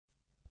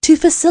To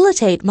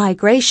facilitate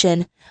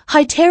migration,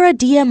 Hytera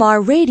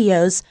DMR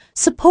radios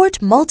support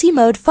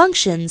multi-mode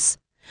functions.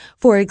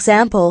 For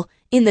example,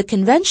 in the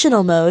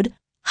conventional mode,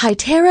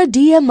 Hytera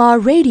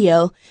DMR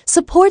radio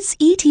supports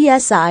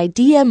ETSI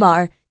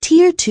DMR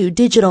Tier 2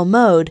 digital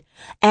mode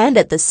and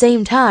at the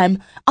same time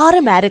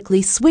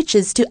automatically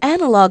switches to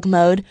analog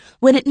mode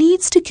when it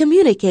needs to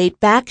communicate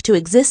back to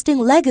existing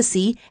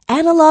legacy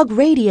analog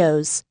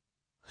radios.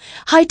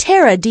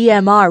 Hytera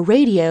DMR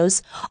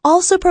radios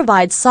also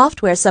provide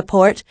software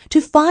support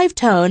to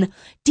 5-tone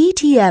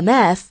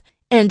DTMF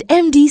and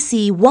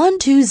MDC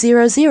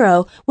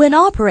 1200 when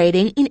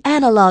operating in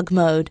analog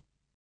mode.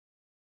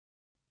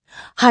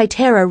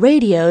 Hytera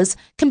radios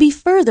can be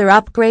further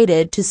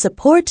upgraded to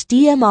support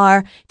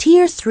DMR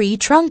Tier 3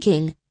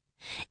 trunking.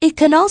 It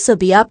can also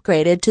be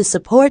upgraded to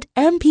support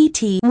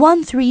MPT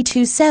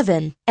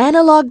 1327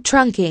 analog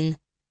trunking.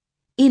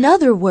 In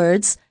other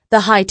words,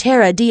 the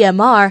Hytera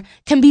DMR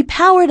can be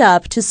powered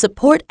up to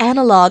support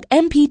analog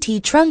MPT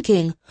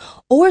trunking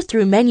or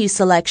through menu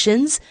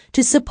selections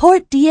to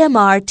support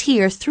DMR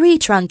Tier 3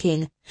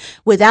 trunking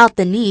without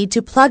the need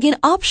to plug in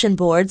option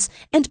boards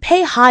and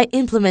pay high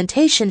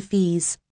implementation fees.